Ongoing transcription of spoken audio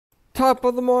Top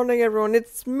of the morning, everyone.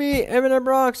 It's me, Eminem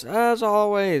Rocks, as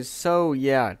always. So,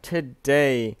 yeah,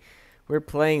 today we're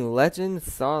playing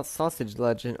Sausage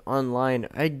Legend online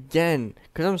again,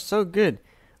 because I'm so good.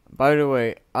 By the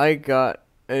way, I got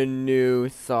a new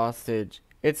sausage.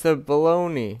 It's a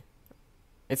bologna.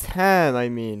 It's ham, I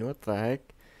mean. What the heck?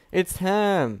 It's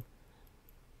ham.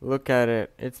 Look at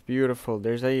it. It's beautiful.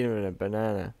 There's even a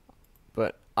banana.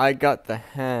 But I got the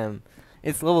ham.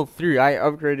 It's level 3. I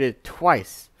upgraded it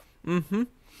twice. I'm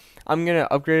gonna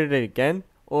upgrade it again,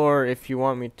 or if you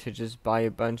want me to just buy a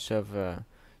bunch of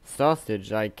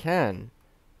sausage, I can.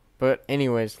 But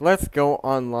anyways, let's go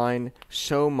online,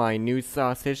 show my new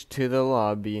sausage to the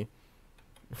lobby.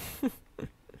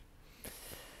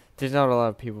 There's not a lot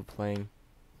of people playing.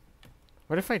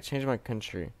 What if I change my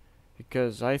country?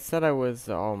 Because I said I was,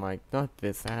 oh my, not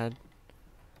this ad.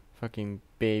 Fucking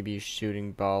baby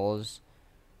shooting balls.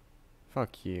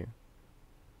 Fuck you.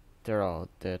 They're all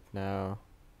dead now.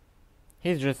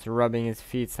 He's just rubbing his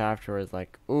feet afterwards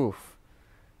like, oof,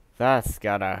 that's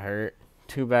gotta hurt.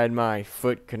 Too bad my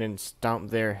foot couldn't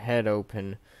stomp their head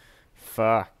open.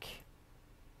 Fuck.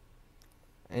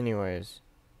 Anyways.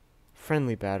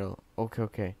 Friendly battle.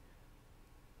 Okay.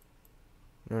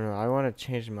 No, I want to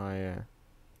change my,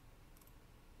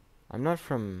 I'm not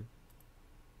from...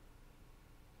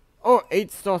 Oh,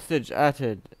 8 sausage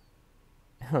added.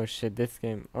 Oh shit, this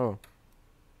game, oh.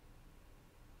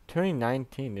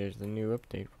 2019, there's the new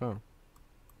update. Wow.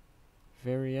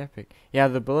 Very epic. Yeah,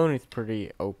 the balloon is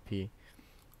pretty OP.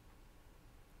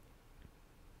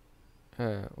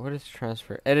 What is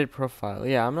transfer? Edit profile.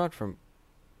 Yeah, I'm not from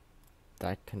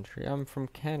that country. I'm from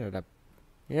Canada.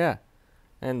 Yeah.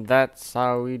 And that's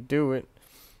how we do it.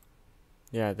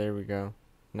 Yeah, there we go.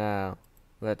 Now,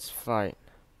 let's fight.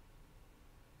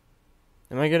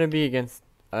 Am I gonna be against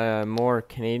more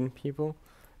Canadian people?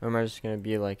 Or am I just gonna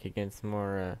be like against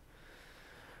more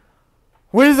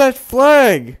What is that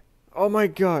flag? Oh my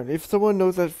god, if someone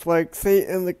knows that flag, say it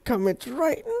in the comments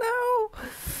right now.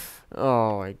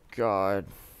 Oh my god.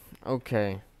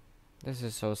 Okay. This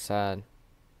is so sad.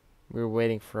 We're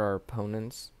waiting for our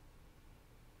opponents.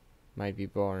 Might be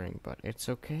boring, but it's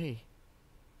okay.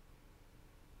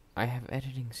 I have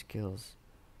editing skills.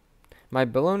 My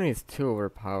bologna is too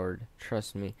overpowered,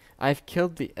 trust me. I've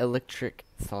killed the electric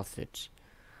sausage.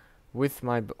 With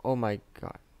my oh my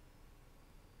god.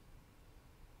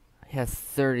 He has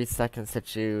 30 seconds to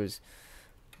choose.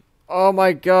 Oh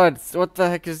my god, what the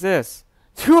heck is this?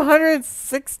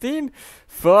 216?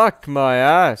 Fuck my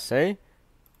ass, eh?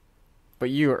 But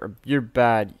you're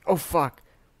bad. Oh fuck.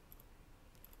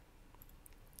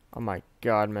 Oh my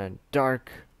god, man.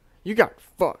 Dark. You got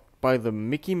fucked by the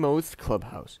Mickey Mouse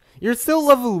Clubhouse. You're still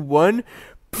level 1?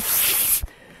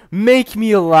 Make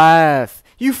me laugh.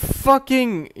 You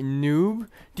fucking noob.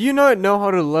 Do you not know how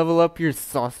to level up your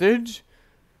sausage?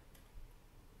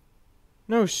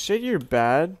 No shit, you're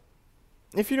bad.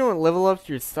 If you don't level up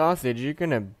your sausage, you're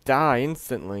gonna die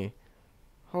instantly.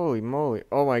 Holy moly.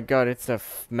 Oh my god, it's a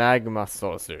magma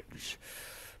sausage.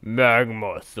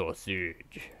 Magma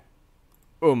sausage.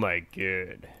 Oh my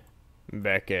god.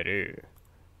 Back at it.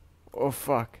 Oh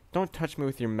fuck. Don't touch me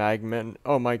with your magma.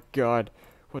 Oh my god.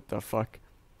 What the fuck?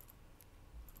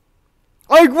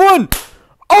 I won!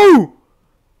 Oh!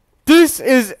 This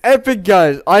is epic,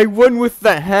 guys. I won with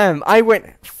the ham. I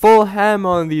went full ham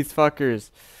on these fuckers.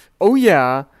 Oh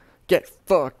yeah. Get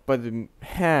fucked by the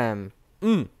ham.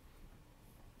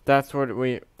 That's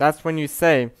when you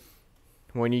say,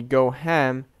 when you go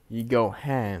ham, you go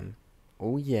ham.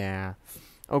 Oh yeah.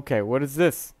 Okay, what is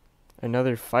this?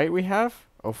 Another fight we have?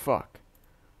 Oh fuck.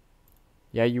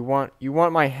 Yeah, you want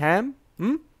my ham?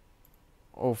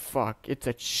 Oh fuck. It's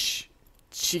a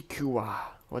chikua.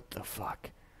 What the fuck?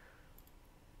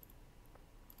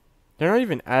 They're not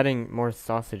even adding more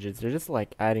sausages. They're just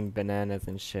like adding bananas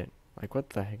and shit. Like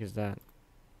what the heck is that?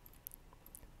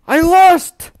 I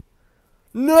lost!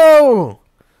 No!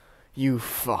 You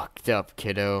fucked up,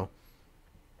 kiddo.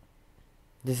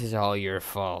 This is all your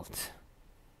fault.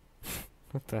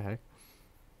 What the heck?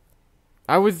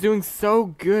 I was doing so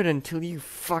good until you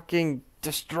fucking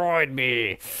destroyed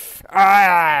me.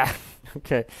 Ah!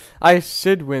 Okay. I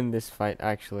should win this fight,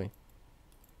 actually.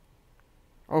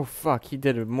 Oh fuck, he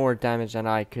did more damage than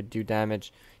I could do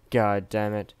damage. God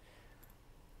damn it.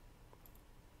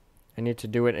 I need to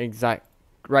do it exact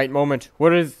right moment.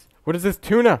 What is this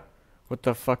tuna? What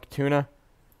the fuck, tuna?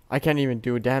 I can't even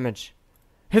do damage.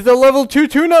 He's a level 2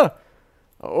 tuna!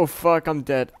 Oh fuck, I'm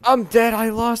dead. I'm dead, I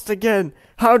lost again.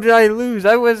 How did I lose?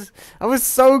 I was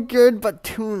so good, but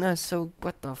tuna, so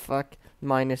what the fuck?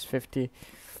 Minus 50.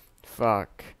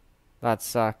 Fuck. That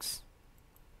sucks.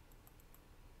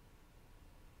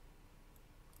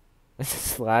 Is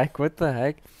this lag? What the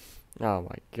heck? Oh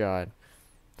my god.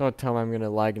 Don't tell me I'm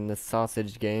gonna lag in this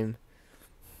sausage game.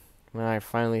 When I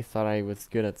finally thought I was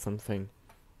good at something,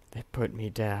 they put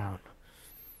me down.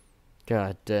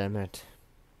 God damn it.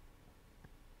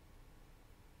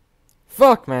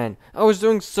 Fuck, man! I was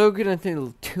doing so good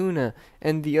until tuna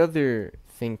and the other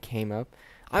thing came up.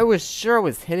 I was sure I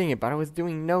was hitting it, but I was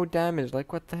doing no damage.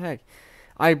 Like, what the heck?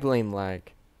 I blame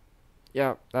lag.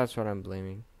 Yeah, that's what I'm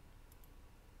blaming.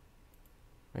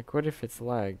 Like, what if it's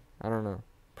lag? I don't know.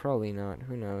 Probably not.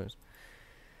 Who knows?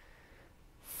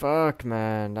 Fuck,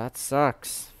 man. That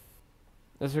sucks.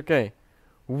 That's okay.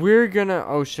 We're gonna...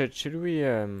 Oh, shit. Should we,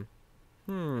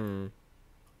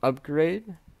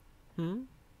 upgrade?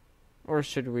 Or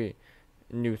should we...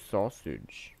 New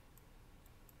sausage.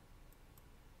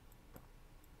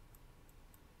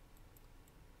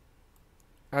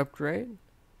 Upgrade?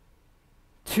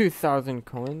 2,000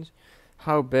 coins?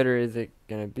 How better is it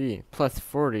gonna be? Plus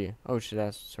 40. Oh shit,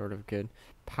 that's sort of good.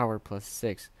 Power plus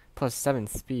 6. Plus 7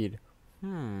 speed.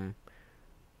 Hmm.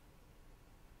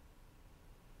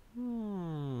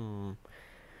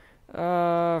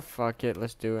 Fuck it,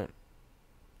 let's do it.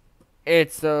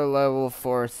 It's a level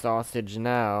 4 sausage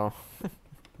now.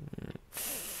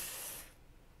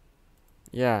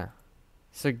 Yeah.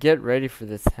 So get ready for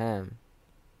this ham.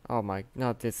 Oh my,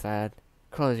 not this ad.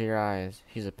 Close your eyes.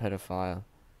 He's a pedophile.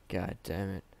 God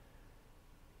damn it.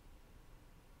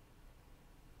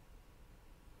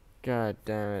 God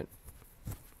damn it.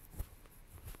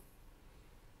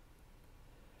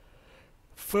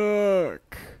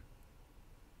 Fuck.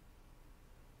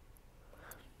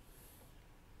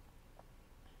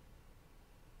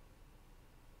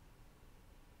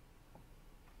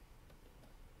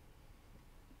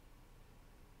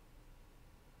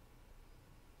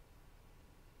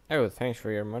 Oh, thanks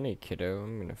for your money, kiddo.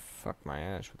 I'm gonna fuck my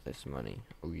ass with this money.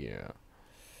 Oh, yeah.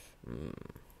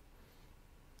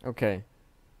 Okay.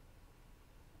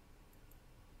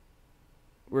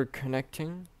 We're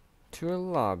connecting to a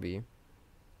lobby.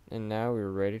 And now we're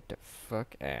ready to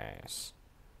fuck ass.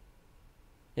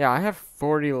 Yeah, I have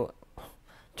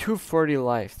 240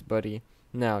 lives, buddy.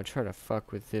 Now, try to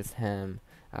fuck with this ham.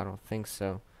 I don't think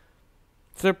so.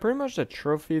 So, pretty much the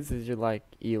trophies is your, like,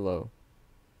 elo.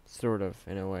 Sort of,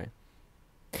 in a way.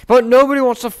 But nobody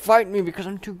wants to fight me because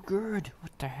I'm too good.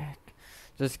 What the heck?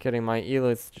 Just kidding. My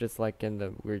elo is just like in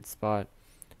the weird spot.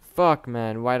 Fuck,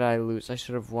 man. Why did I lose? I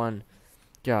should have won.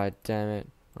 God damn it.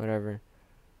 Whatever.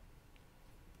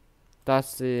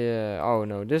 That's the... oh,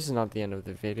 no. This is not the end of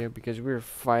the video because we're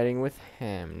fighting with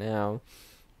Ham now.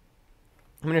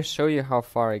 I'm going to show you how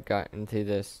far I got into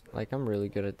this. Like, I'm really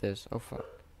good at this. Oh, fuck.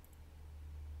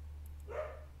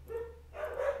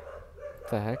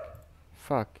 What the heck?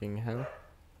 Fucking hell.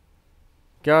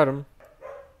 Got him.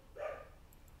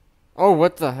 Oh,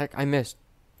 what the heck? I missed.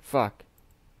 Fuck.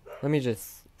 Let me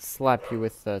just slap you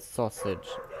with the sausage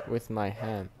with my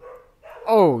ham.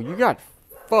 Oh, you got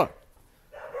fucked.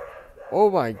 Oh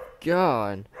my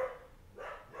god.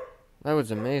 That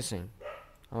was amazing.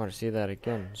 I want to see that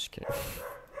again. Just kidding.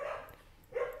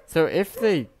 So if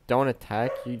they don't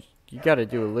attack, you gotta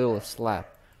do a little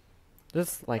slap.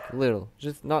 Just like little.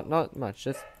 Just not much.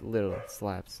 Just little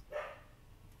slaps.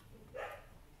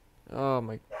 Oh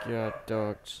my god,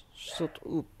 dogs. Shut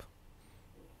up.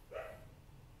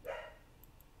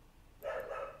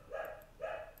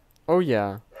 Oh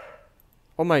yeah.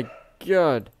 Oh my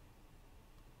god.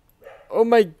 Oh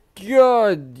my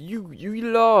god. You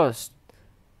lost.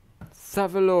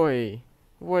 Savaloy.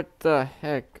 What the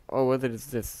heck? Oh, what is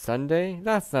this? Sunday?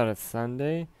 That's not a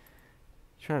Sunday.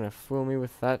 Trying to fool me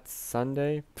with that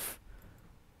Sunday? Pfft.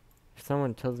 If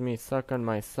someone tells me suck on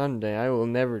my Sunday, I will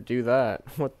never do that.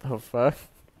 What the fuck?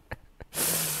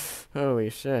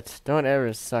 Holy shit. Don't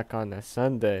ever suck on the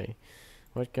Sunday.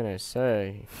 What can I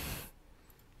say?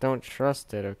 Don't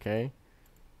trust it, okay?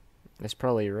 It's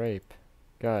probably rape.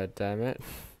 God damn it.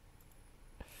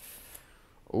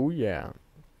 Oh yeah.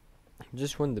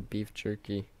 Just won the beef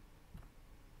jerky.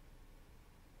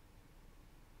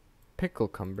 Pickle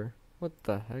cumber. What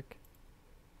the heck?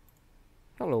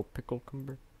 Hello, pickle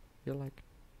cumber. You like...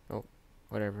 oh,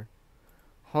 whatever.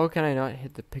 How can I not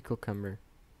hit the pickle cumber?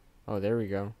 Oh, there we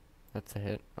go. That's a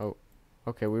hit. Oh,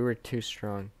 okay, we were too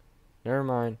strong. Never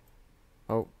mind.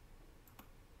 Oh.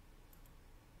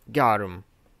 Got him.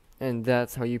 And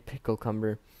that's how you pickle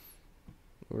cumber.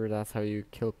 Or that's how you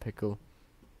kill pickle.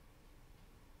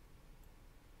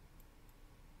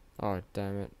 Oh,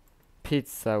 damn it.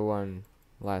 Pizza won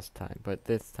last time, but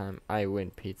this time I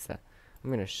win pizza. I'm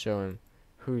gonna show him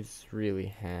who's really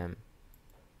ham.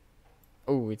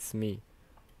 Oh, it's me.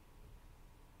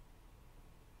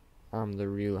 I'm the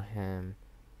real ham.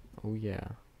 Oh yeah.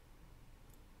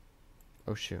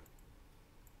 Oh shoot.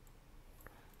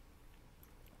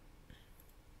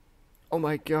 Oh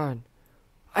my god.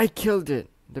 I killed it.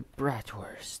 The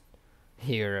bratwurst.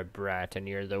 You're a brat and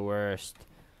you're the worst.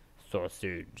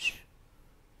 Sausage.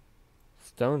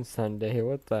 Stone Sunday,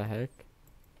 what the heck?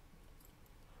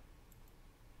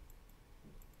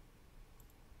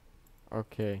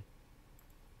 Okay.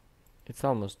 It's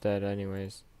almost dead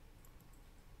anyways.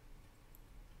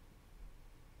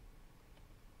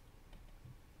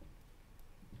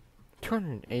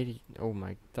 $280. Oh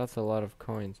my, that's a lot of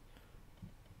coins.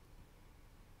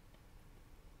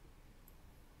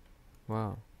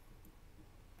 Wow.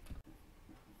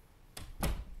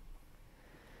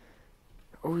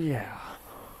 Oh yeah.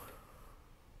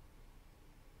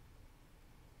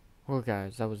 Well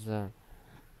guys, that was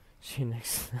see you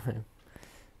next time.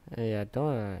 Yeah,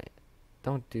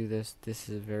 don't do this. This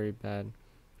is very bad.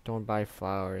 Don't buy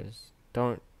flowers.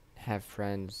 Don't have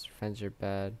friends. Friends are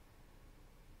bad.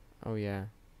 Oh yeah.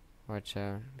 Watch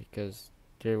out because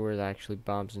there were actually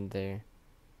bombs in there.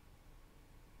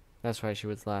 That's why she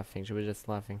was laughing. She was just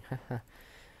laughing.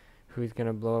 Who's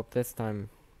gonna blow up this time?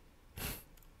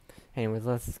 Anyways,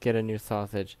 let's get a new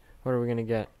sausage. What are we gonna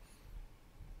get?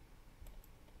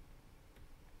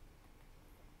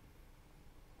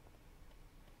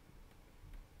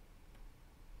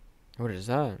 What is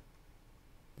that?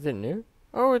 Is it new?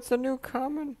 Oh, it's a new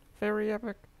common. Very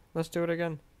epic. Let's do it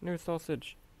again. New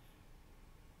sausage.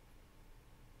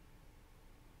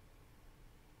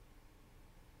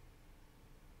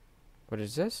 What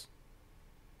is this?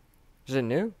 Is it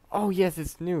new? Oh, yes,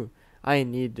 it's new. I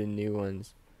need the new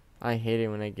ones. I hate it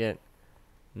when I get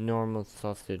normal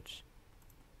sausage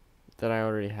that I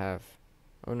already have.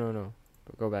 Oh, no, no.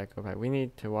 Go back, go back. We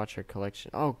need to watch our collection.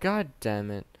 Oh, god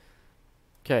damn it.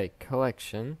 Okay,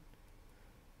 collection.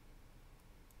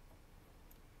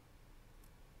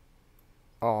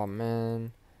 Oh,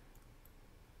 man.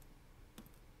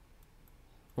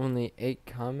 Only 8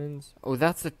 commons? Oh,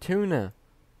 that's a tuna.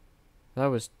 That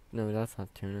was... No, that's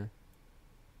not tuna.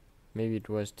 Maybe it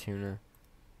was tuna.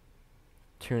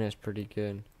 Tuna's pretty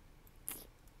good.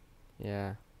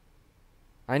 Yeah.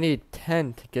 I need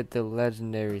 10 to get the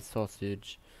legendary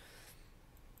sausage.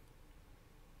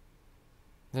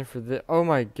 Then for the... Oh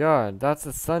my god, that's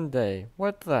a Sunday.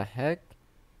 What the heck?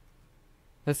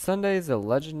 The Sunday is a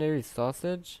legendary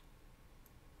sausage?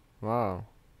 Wow.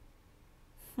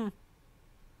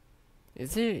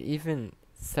 Is there even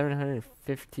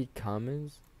 750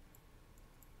 commons?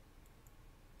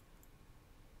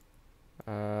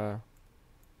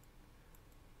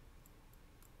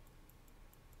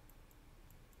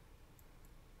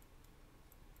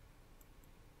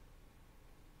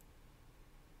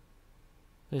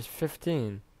 There's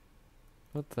 15.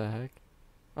 What the heck?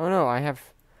 Oh no, I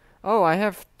have... Oh, I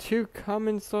have 2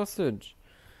 common sausage.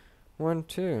 1,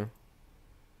 2.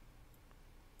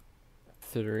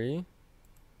 3,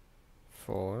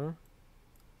 4,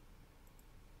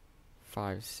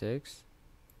 5, 6,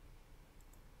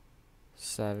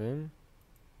 7,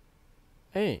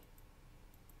 8.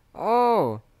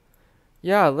 Oh!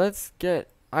 Yeah, let's get...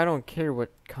 I don't care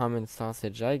what common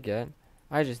sausage I get.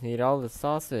 I just need all the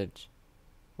sausage.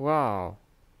 Wow.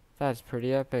 That's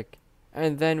pretty epic.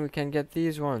 And then we can get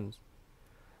these ones.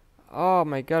 Oh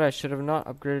my god, I should have not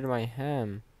upgraded my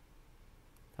ham.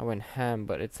 I went ham,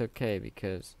 but it's okay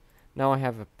because now I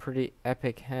have a pretty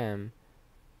epic ham.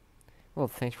 Well,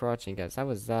 thanks for watching, guys. That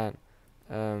was that.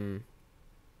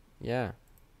 Yeah.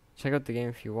 Check out the game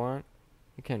if you want.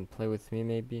 You can play with me,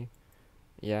 maybe.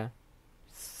 Yeah.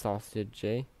 Sausage,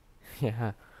 eh?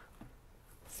 Yeah.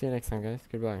 See you next time, guys.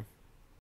 Goodbye.